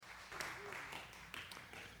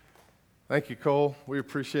Thank you, Cole. We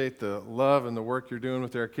appreciate the love and the work you're doing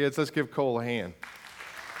with our kids. Let's give Cole a hand.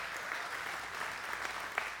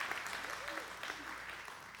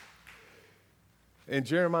 In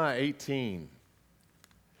Jeremiah 18,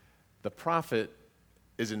 the prophet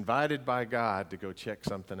is invited by God to go check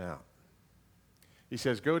something out. He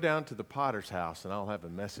says, go down to the potter's house and I'll have a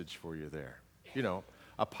message for you there. You know,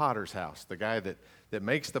 a potter's house, the guy that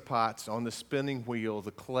makes the pots on the spinning wheel,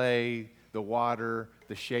 the clay, the water,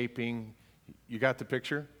 the shaping. You got the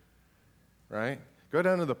picture? Right? Go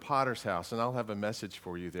down to the potter's house and I'll have a message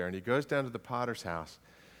for you there. And he goes down to the potter's house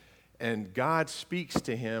and God speaks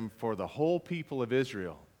to him for the whole people of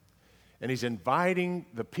Israel. And he's inviting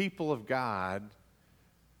the people of God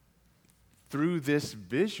through this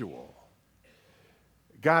visual.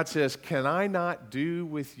 God says, can I not do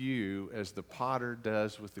with you as the potter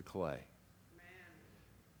does with the clay?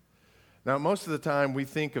 Now, most of the time we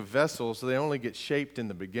think of vessels, they only get shaped in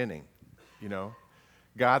the beginning. You know,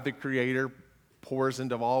 God the Creator pours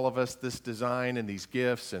into all of us this design and these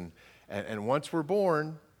gifts, and once we're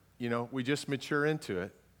born, you know, we just mature into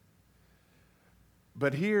it.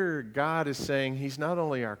 But here, God is saying He's not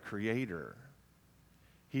only our Creator,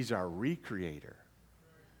 He's our recreator.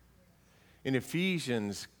 In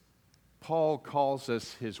Ephesians, Paul calls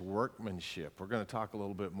us His workmanship. We're going to talk a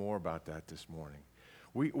little bit more about that this morning.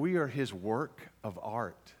 We are His work of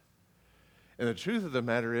art. And the truth of the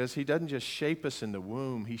matter is, He doesn't just shape us in the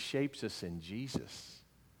womb, He shapes us in Jesus.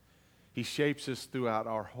 He shapes us throughout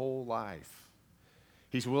our whole life.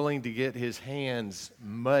 He's willing to get His hands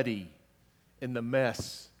muddy in the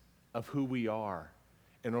mess of who we are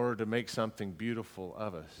in order to make something beautiful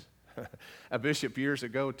of us. A bishop years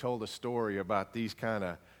ago told a story about these kind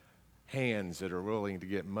of hands that are willing to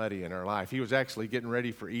get muddy in our life. He was actually getting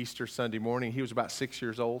ready for Easter Sunday morning. He was about 6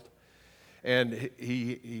 years old. And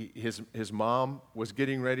his mom was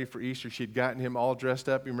getting ready for Easter. She'd gotten him all dressed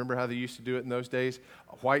up. You remember how they used to do it in those days?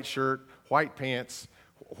 A white shirt, white pants,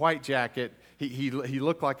 white jacket. He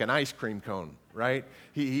looked like an ice cream cone, right?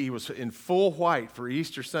 He was in full white for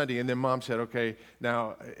Easter Sunday. And then Mom said, okay,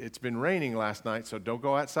 now it's been raining last night, so don't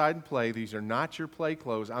go outside and play. These are not your play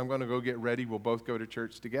clothes. I'm going to go get ready. We'll both go to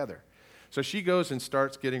church together. So she goes and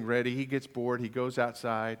starts getting ready. He gets bored. He goes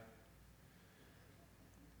outside.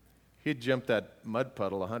 He'd jumped that mud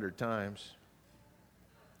puddle 100 times.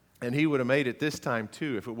 And he would have made it this time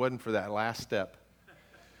too if it wasn't for that last step.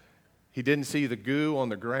 He didn't see the goo on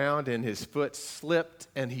the ground and his foot slipped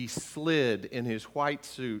and he slid in his white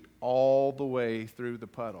suit all the way through the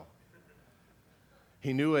puddle.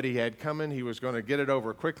 He knew what he had coming. He was going to get it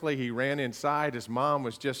over quickly. He ran inside. His mom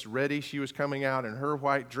was just ready. She was coming out in her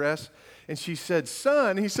white dress. And she said,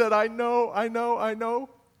 son, he said, I know.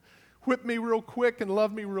 Whip me real quick and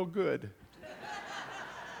love me real good.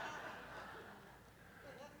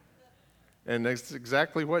 And that's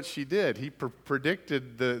exactly what she did. He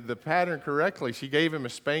predicted the pattern correctly. She gave him a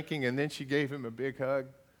spanking, and then she gave him a big hug.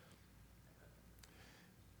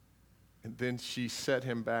 And then she set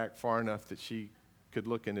him back far enough that she could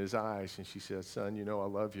look in his eyes, and she said, son, you know I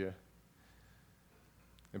love you.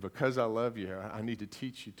 And because I love you, I need to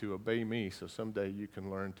teach you to obey me so someday you can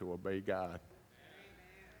learn to obey God.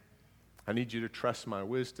 I need you to trust my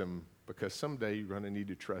wisdom because someday you're going to need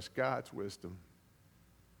to trust God's wisdom.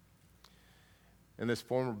 And this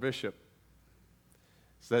former bishop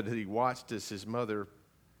said that he watched as his mother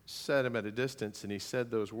set him at a distance and he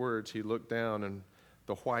said those words. He looked down and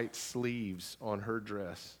the white sleeves on her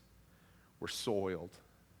dress were soiled.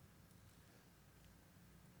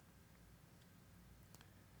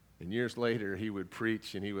 And years later, he would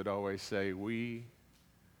preach and he would always say, we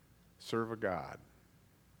serve a God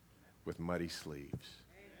with muddy sleeves.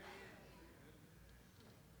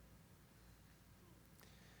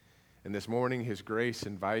 And this morning, His grace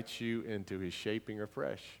invites you into His shaping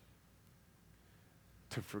afresh.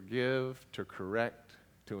 To forgive, to correct,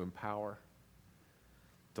 to empower.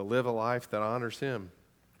 To live a life that honors Him.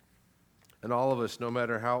 And all of us, no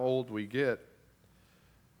matter how old we get,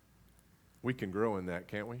 we can grow in that,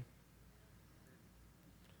 can't we?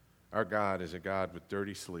 Our God is a God with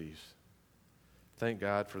dirty sleeves. Thank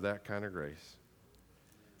God for that kind of grace.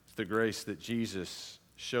 It's the grace that Jesus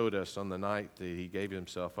showed us on the night that He gave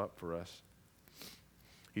Himself up for us.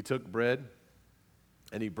 He took bread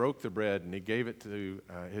and He broke the bread and He gave it to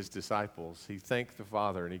His disciples. He thanked the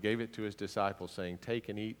Father and He gave it to His disciples saying, take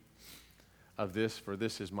and eat of this, for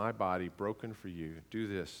this is my body broken for you. Do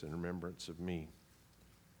this in remembrance of me.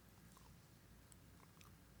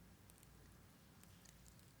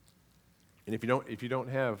 And if you don't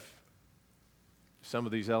have some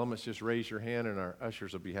of these elements, just raise your hand and our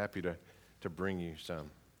ushers will be happy to bring you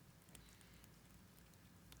some.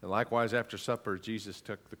 And likewise, after supper, Jesus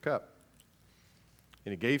took the cup.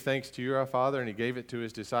 And he gave thanks to you, our Father, and he gave it to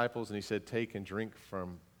his disciples, and he said, take and drink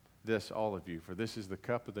from this, all of you, for this is the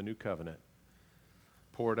cup of the new covenant,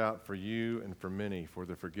 poured out for you and for many for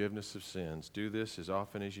the forgiveness of sins. Do this as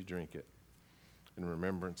often as you drink it in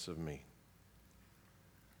remembrance of me.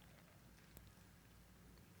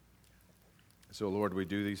 So, Lord, we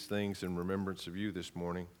do these things in remembrance of you this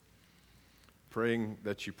morning, praying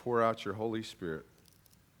that you pour out your Holy Spirit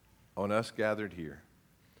on us gathered here,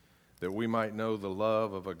 that we might know the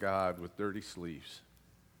love of a God with dirty sleeves,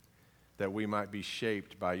 that we might be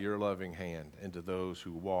shaped by your loving hand into those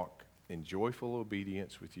who walk in joyful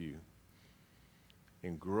obedience with you,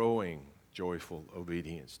 in growing joyful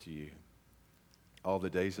obedience to you all the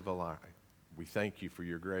days of our life. We thank you for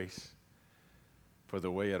your grace, for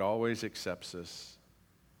the way it always accepts us,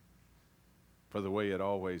 for the way it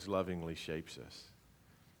always lovingly shapes us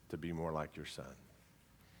to be more like your Son.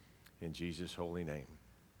 In Jesus' holy name.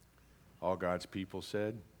 All God's people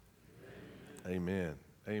said, amen. Amen.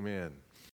 Amen.